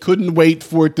 months. They couldn't wait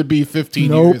for it to be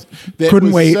 15 Nope, years. That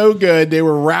couldn't was wait. so good. They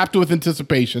were wrapped with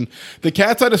anticipation. The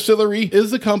Cat's Eye Distillery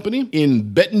is the company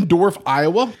in Bettendorf,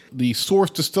 Iowa. The source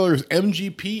distiller is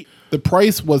MGP. The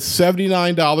price was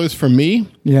 $79 for me.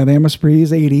 Yeah, the MSP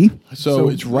is 80. So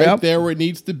it's right yep, there where it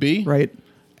needs to be. Right.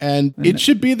 And it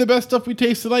should be the best stuff we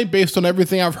taste tonight based on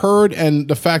everything I've heard and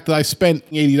the fact that I spent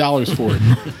 $80 for it.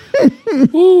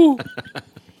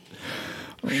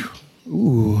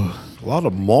 A lot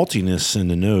of maltiness in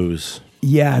the nose.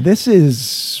 Yeah, this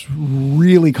is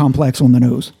really complex on the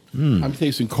nose. I'm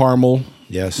tasting caramel,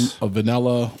 Yes. a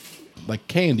vanilla, like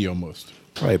candy almost.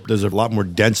 Right. But there's a lot more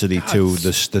density to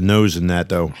the nose in that,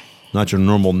 though. Not your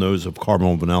normal nose of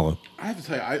caramel and vanilla. I have to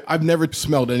tell you, I've never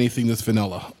smelled anything this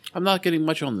vanilla. I'm not getting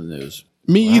much on the nose.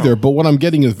 Me either, but what I'm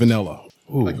getting is vanilla.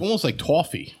 Like almost like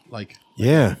toffee. Like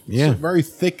Yeah. Yeah. very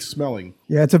thick smelling.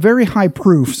 Yeah, it's a very high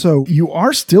proof, so you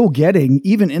are still getting,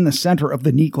 even in the center of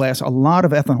the neat glass, a lot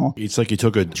of ethanol. It's like you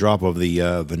took a drop of the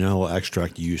vanilla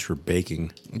extract you use for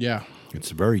baking. Yeah.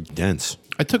 It's very dense.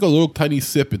 I took a little tiny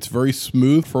sip. It's very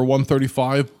smooth for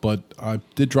 135, but I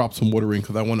did drop some water in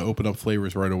because I want to open up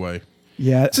flavors right away.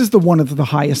 Yeah, this is one of the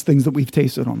highest things that we've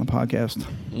tasted on the podcast.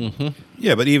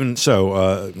 Yeah, but even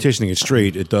so, tasting it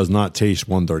straight, it does not taste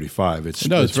 135. It's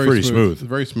Very pretty smooth. It's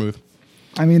very smooth.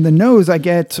 I mean, the nose, I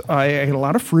get a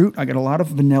lot of fruit. I get a lot of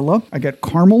vanilla. I get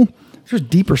caramel. There's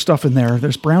deeper stuff in there.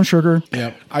 There's brown sugar.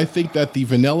 Yeah, I think that the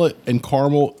vanilla and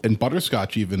caramel and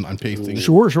butterscotch even I'm tasting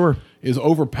Sure. is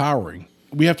overpowering.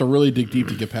 We have to really dig deep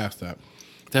to get past that.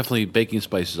 Definitely baking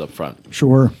spices up front.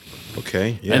 Sure.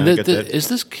 Okay. Yeah, and I get that. is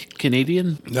this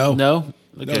Canadian? No. No?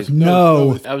 Okay.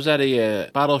 No. I was at a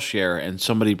bottle share and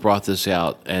somebody brought this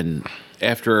out, and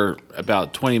after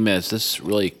about 20 minutes, this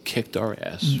really kicked our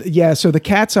ass. Yeah, so the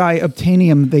Cat's Eye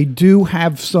Obtainium, they do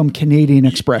have some Canadian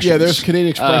expressions. Yeah, there's Canadian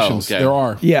expressions. Oh, okay. There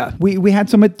are. Yeah, we had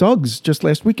some at Doug's just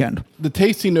last weekend. The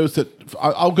tasting notes that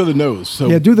I'll go the nose. So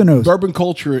Yeah, do the nose. Bourbon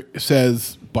Culture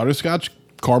says butterscotch,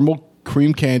 caramel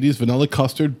cream candies, vanilla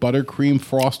custard, buttercream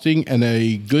frosting, and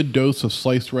a good dose of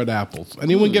sliced red apples.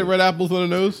 Anyone get red apples on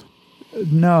the nose?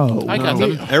 No. I got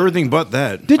them. Everything but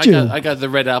that. Did you? I got the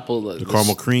red apple. The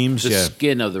caramel creams, The yeah.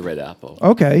 skin of the red apple.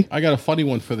 Okay. I got a funny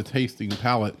one for the tasting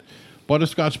palate.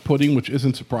 Butterscotch pudding, which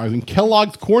isn't surprising.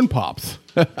 Kellogg's Corn Pops.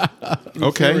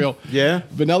 Okay. Cereal. Yeah.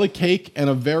 Vanilla cake and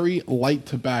a very light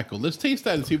tobacco. Let's taste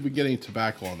that and see if we get any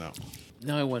tobacco on that.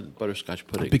 No, I want butterscotch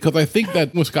pudding. Because I think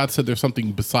that when Scott said there's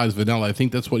something besides vanilla, I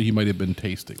think that's what he might have been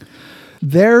tasting.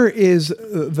 There is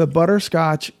the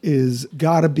butterscotch is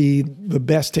got to be the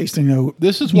best tasting note.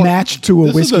 This is one- matched to a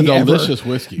this is whiskey a ever. delicious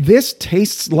whiskey. This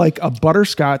tastes like a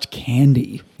butterscotch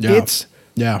candy. Yeah. It's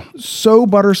Yeah. so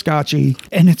butterscotchy,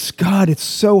 and it's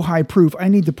so high proof. I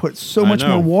need to put so much I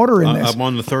know. more water in this. I'm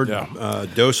on the third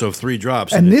dose of 3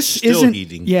 drops, and it's this still isn't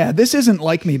eating. Yeah, this isn't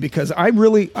like me because I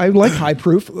like high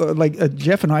proof like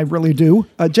Jeff and I really do.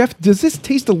 Jeff, does this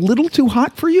taste a little too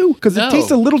hot for you? Because No. it tastes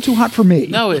a little too hot for me.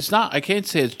 No, it's not. I can't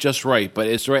say it's just right, but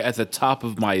it's right at the top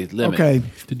of my limit. Okay.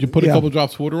 Did you put a Yeah. couple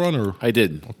drops of water on, or I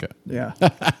did. okay? Yeah.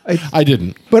 I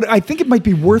didn't. But I think it might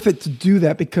be worth it to do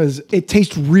that because it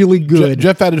tastes really good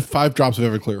Jeff added 5 drops of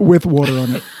Everclear. with water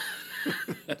on it.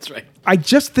 That's right. I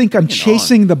just think I'm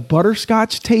chasing the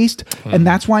butterscotch taste, and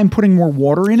that's why I'm putting more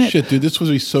water in it. Shit, dude, this would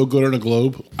be so good on a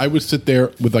globe. I would sit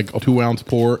there with like a 2-ounce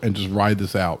pour and just ride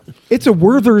this out. It's a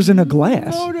Werther's in a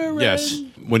glass. Yes.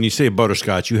 When you say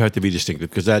butterscotch, you have to be distinctive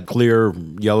because that clear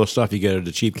yellow stuff you get at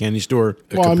a cheap candy store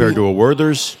Well, I compared mean- to a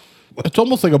Werther's. It's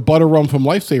almost like a butter rum from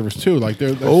Lifesavers too. Like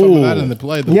there's some of that in the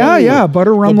play. The Yeah,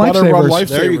 butter rum Lifesavers.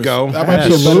 There you go. That might be a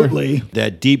better- Absolutely.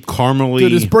 That deep caramely.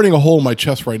 Dude, it's burning a hole in my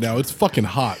chest right now. It's fucking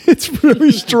hot. It's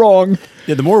really strong.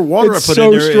 Yeah, the more water It's I put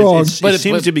so in there, strong. it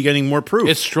seems to be getting more proof.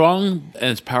 It's strong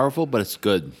and it's powerful, but it's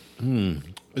good.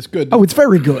 It's good. Oh, it's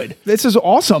very good. This is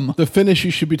awesome. The finish,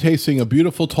 you should be tasting a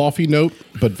beautiful toffee note,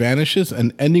 but vanishes,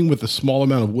 and ending with a small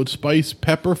amount of wood spice,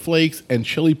 pepper flakes, and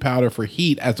chili powder for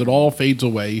heat as it all fades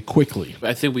away quickly.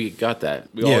 I think we got that.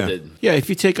 We yeah. all did. Yeah, if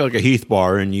you take like a Heath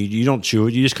bar and you don't chew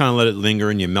it, you just kind of let it linger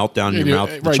and you melt down in your mouth.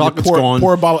 The Right, chocolate's you gone.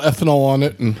 pour a bottle of ethanol on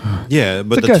it. And Yeah,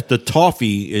 but It's like the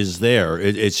toffee is there.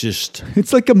 It's just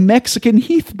It's like a Mexican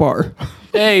Heath bar.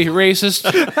 Hey, racist.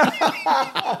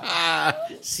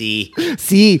 see.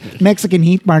 See, Mexican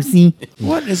Heath bar, see.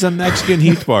 What is a Mexican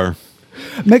Heath bar?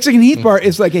 Mexican Heath bar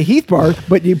is like a Heath bar,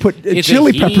 but you put It's a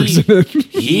chili peppers in it.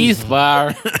 Heath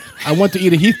bar. I want to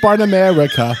eat a Heath bar in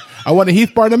America. I want a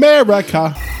Heath bar in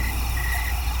America.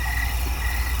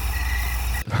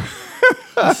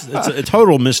 It's a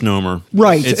total misnomer.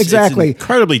 Right, It's exactly.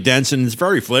 incredibly dense and it's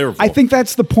very flavorful. I think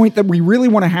that's the point that we really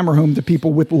want to hammer home to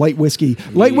people with light whiskey.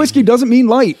 Light whiskey doesn't mean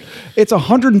light. It's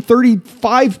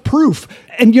 135 proof.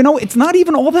 And you know, it's not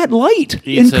even all that light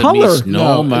in color.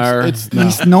 Misnomer. It's not.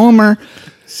 Misnomer.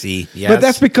 See, yes. But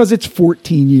that's because it's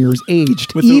 14 years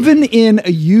aged. With the- Even in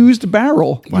a used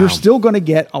barrel, Wow. you're still going to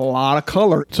get a lot of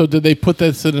color. So did they put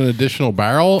this in an additional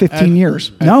barrel? 15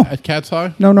 years. No. At Cat's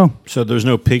Eye? No. So there's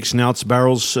no pig snouts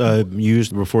barrels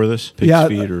used before this? Pig's Yeah.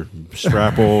 feet or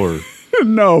strapple or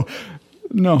No.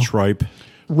 tripe?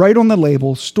 Right on the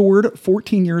label, stored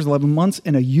 14 years, 11 months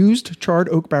in a used charred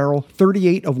oak barrel,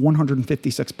 38 of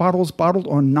 156 bottles, bottled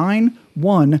on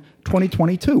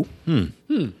 9/1/2022.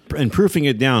 And proofing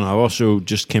it down, I also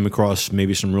just came across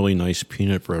maybe some really nice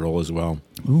peanut brittle as well.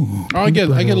 Oh, I get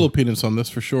a little peanuts on this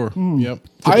for sure. Yep.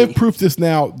 I have proofed this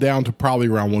now down to probably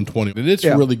around 120. And it's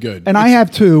Yeah. really good. And I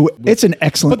have too. It's an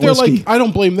excellent But they're whiskey. like, I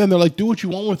don't blame them. They're like, do what you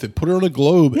want with it. Put it on a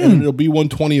globe and it'll be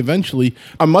 120 eventually.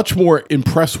 I'm much more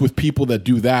impressed with people that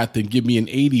do that than give me an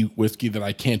 80 whiskey that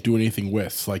I can't do anything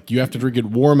with. Like, you have to drink it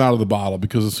warm out of the bottle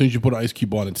because as soon as you put an ice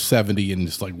cube on, it's 70 and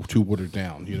it's like too watered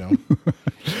down, you know?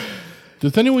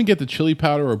 Does anyone get the chili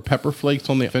powder or pepper flakes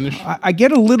on the finish? I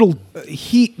get a little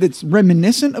heat that's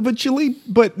reminiscent of a chili,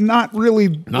 but not really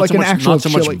like so an much- actual not so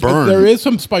much chili. burn. There is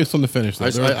some spice on the finish. Though. I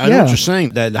There- know Yeah. what you're saying.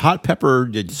 That the hot pepper,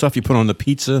 the stuff you put on the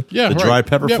pizza, Yeah, the right. dry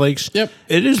pepper Yep, flakes, yep.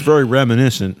 it is very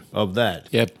reminiscent of that.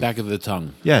 Yeah, back of the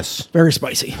tongue. Yes. Very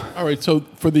spicy. All right, so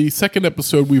for the second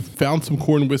episode, we've found some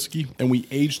corn whiskey and we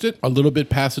aged it a little bit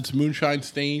past its moonshine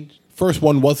stage. First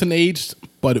one wasn't aged,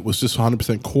 but it was just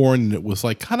 100% corn, and it was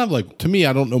like kind of like, to me,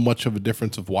 I don't know much of a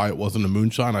difference of why it wasn't a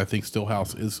moonshine. I think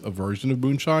Stillhouse is a version of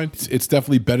moonshine. It's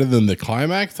definitely better than the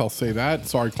Climax. I'll say that.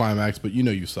 Sorry, Climax, but you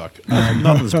know you suck.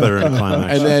 Nothing's better than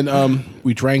Climax. And then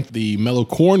we drank the mellow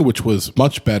corn, which was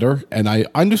much better. And I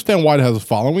understand why it has a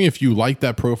following. If you like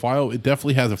that profile, it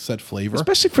definitely has a set flavor.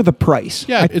 Especially for the price.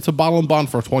 Yeah, it's a bottle and bond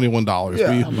for $21.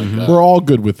 Yeah. We're all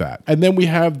good with that. And then we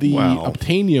have the Wow.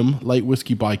 Obtainium Light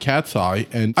Whiskey by Cat's Eye.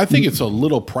 And I think it's a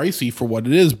little pricey for what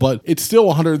it is, but it's still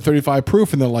 135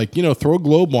 proof. And they're like, throw a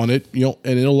globe on it, and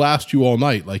it'll last you all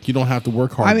night. Like, you don't have to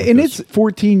work hard. I mean, and it's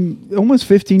 14, almost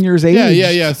 15 years age.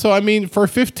 Yeah. So, I mean, for a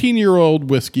 15-year-old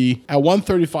whiskey at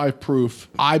 135 proof,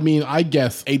 I mean, I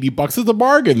guess $80 is a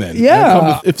bargain then.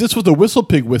 Yeah. If this was a Whistle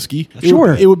Pig whiskey,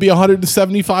 Sure. it would be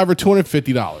 $175 or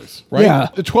 $250, right? Yeah.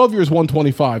 The 12 year is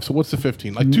 125. So what's the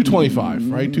 15? Like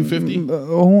 225, right? 250?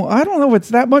 Oh, I don't know if it's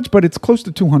that much, but it's close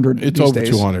to 200. It's these over days.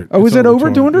 200. Oh, It's is it over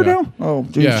over 200 yeah. now? Oh,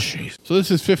 geez. Yeah. So this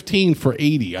is 15 for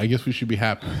 80. I guess we should be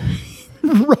happy.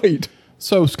 Right.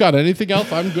 So, Scott, anything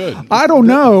else? I'm good. I don't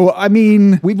know. I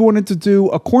mean, we've wanted to do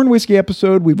a corn whiskey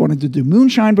episode. We've wanted to do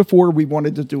moonshine before. We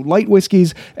wanted to do light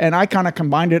whiskeys. And I kind of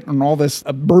combined it on all this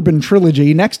bourbon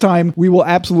trilogy. Next time, we will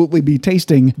absolutely be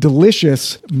tasting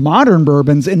delicious modern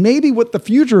bourbons and maybe what the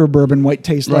future of bourbon might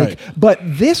taste Right. like. But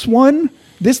this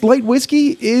light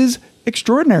whiskey is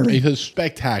extraordinary. It is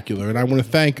spectacular, and I want to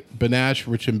thank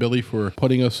Banash, Rich, and Billy for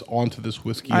putting us onto this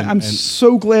whiskey. I'm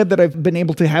so glad that I've been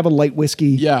able to have a light whiskey.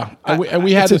 Yeah, and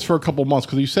we had this for a couple of months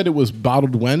because you said it was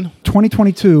bottled when?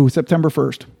 2022, September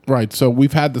 1st. Right, so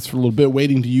we've had this for a little bit,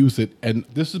 waiting to use it, and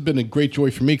this has been a great joy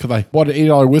for me because I bought an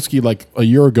 $80 whiskey like a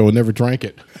year ago and never drank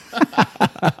it.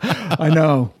 I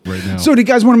know. Right now. So do you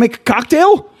guys want to make a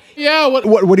cocktail? Yeah, What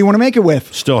do you want to make it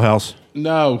with? Stillhouse.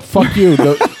 No, fuck you.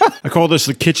 I call this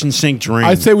the kitchen sink drain.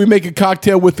 I say we make a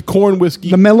cocktail with the corn whiskey.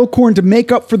 The mellow corn to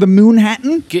make up for the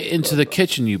Moonhattan? Get into the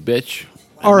kitchen, you bitch.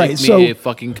 All right, Make me so a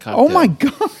fucking cocktail. Oh my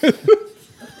god.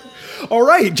 All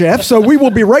right, Jeff. So we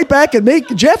will be right back and make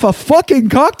Jeff a fucking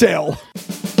cocktail.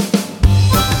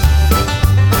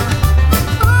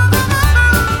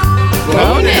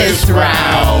 Bonus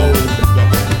round.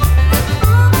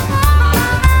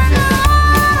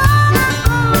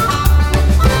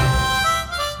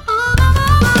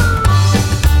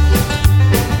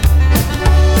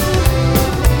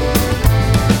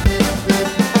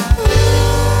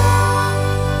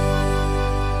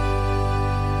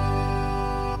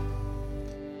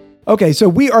 Okay, so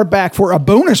we are back for a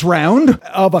bonus round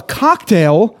of a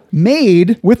cocktail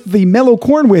made with the mellow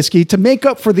corn whiskey to make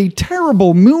up for the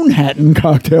terrible Moonhattan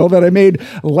cocktail that I made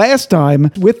last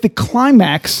time with the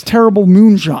Climax terrible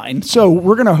moonshine. So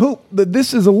we're going to hope that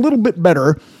this is a little bit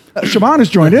better. Siobhan has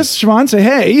joined us. Siobhan, say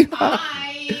hey.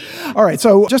 Hi. All right,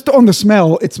 so just on the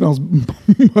smell, it smells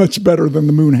much better than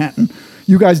the Moonhattan.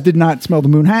 You guys did not smell the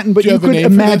Moonhattan, but you could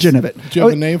imagine of it. Do you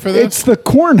have a name for this? It's the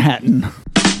Cornhattan.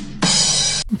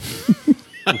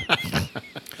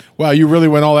 Wow, you really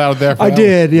went all out there for I that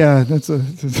did, yeah. That's a.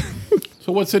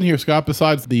 So what's in here, Scott,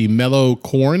 besides the mellow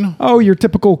corn? Oh, your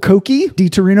typical Cokie, Di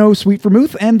Torino sweet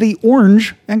vermouth, and the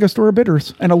orange Angostura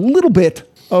bitters, and a little bit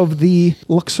of the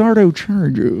Luxardo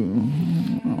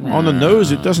Charju. On the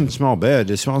nose, it doesn't smell bad.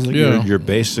 It smells like Yeah. your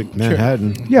basic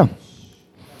Manhattan. Yeah.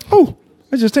 Oh,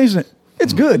 I just tasted it.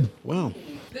 It's good. Wow.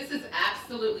 This is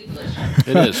absolutely delicious.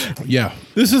 It is. Yeah,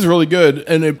 this is really good,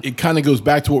 and it kind of goes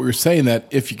back to what we were saying, that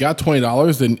if you got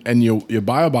 $20 and you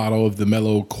buy a bottle of the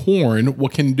mellow corn,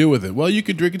 what can you do with it? Well, you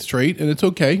could drink it straight, and it's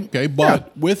okay,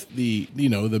 but with the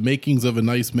the makings of a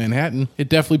nice Manhattan, it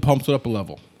definitely pumps it up a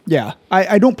level. Yeah.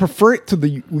 I don't prefer it to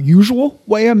the usual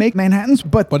way I make Manhattans,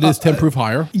 but But it is 10 proof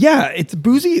higher. yeah, it's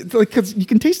boozy. It's like, because you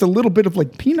can taste a little bit of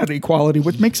like peanutty quality,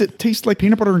 which makes it taste like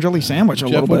peanut butter and jelly sandwich a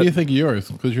Jeff, little what do you bit. think of yours?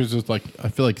 Because yours is like, I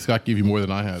feel like Scott gave you more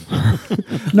than I had.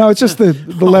 No, it's just the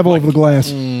level of the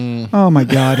glass. Oh my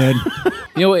God, Ed.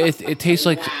 You know, it tastes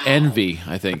like envy,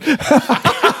 I think.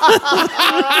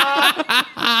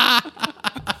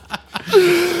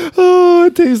 Oh,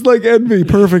 it tastes like envy.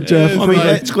 Perfect, Jeff. I mean,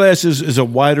 Ed's glass is a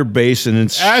wider base and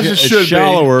it's, As it it's should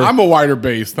shallower. be. I'm a wider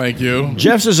base, thank you.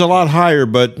 Jeff's is a lot higher,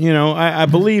 but I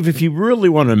believe if you really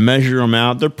want to measure them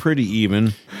out, they're pretty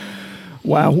even.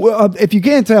 Wow. Well, if you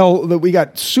can't tell, that we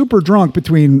got super drunk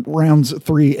between rounds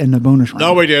 3 and the bonus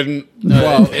round. we didn't.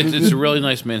 Well, it's a really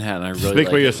nice Manhattan. I really Speak like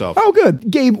for it. yourself. Oh,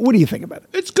 good. Gabe, what do you think about it?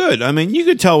 It's good. I mean, you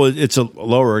could tell it's a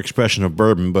lower expression of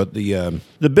bourbon, but the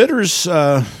bitters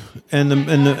and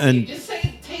Just say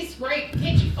it tastes great.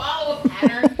 Can't you follow a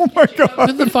pattern? Oh my God.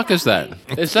 What the fuck is that?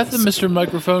 Is that the Mr.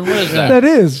 Microphone? What is that? That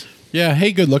is. Yeah,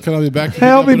 hey, good looking. I'll be back. Hey,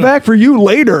 I'll be back for you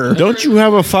later. don't you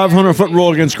have a 500-foot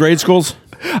rule against grade schools?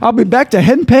 I'll be back to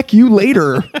henpeck you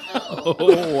later.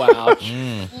 Oh, wow.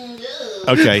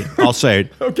 Okay, I'll say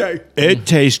it. Okay. It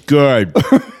tastes good.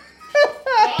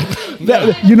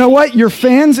 You know what? Your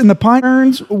fans in the Pine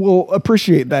Irons will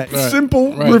appreciate that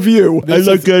simple review. I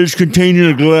like that it's contained in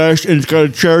a glass and it's got a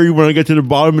cherry. When I get to the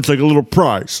bottom, it's like a little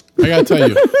prize. I gotta tell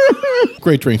you,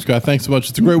 great drink, Scott. Thanks so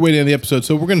much. It's a great way to end the episode.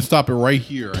 So we're gonna stop it right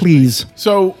here. Please.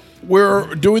 So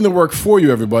we're doing the work for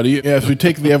you, everybody, as we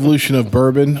take the evolution of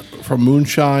bourbon from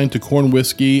moonshine to corn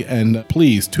whiskey. And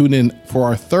please tune in for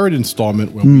our third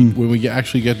installment when we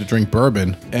actually get to drink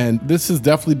bourbon. And this has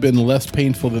definitely been less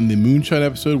painful than the moonshine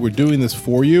episode. We're doing this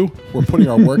for you. We're putting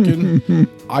our work in.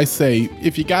 I say,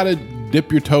 if you got to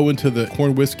dip your toe into the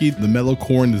corn whiskey, the mellow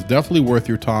corn is definitely worth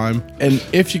your time. And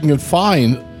if you can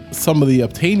find some of the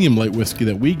Obtainium light whiskey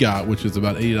that we got, which is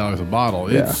about $80 a bottle,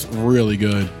 it's really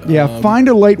good. Yeah, find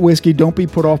a light whiskey. Don't be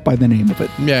put off by the name of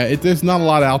it. Yeah, there's not a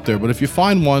lot out there, but if you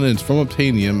find one and it's from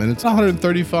Obtainium and it's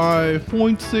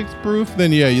 135.6 proof,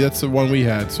 then yeah, that's the one we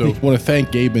had. So I want to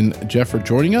thank Gabe and Jeff for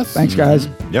joining us. Thanks, guys.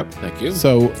 Yep. Thank you.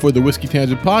 So for the Whiskey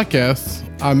Tangent Podcast,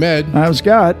 I'm Ed. I'm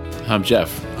Scott. I'm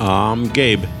Jeff.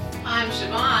 Gabe. I'm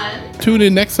Siobhan. Tune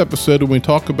in next episode when we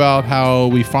talk about how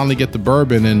we finally get the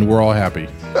bourbon and we're all happy.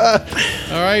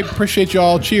 All right, appreciate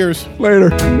y'all. Cheers. Later.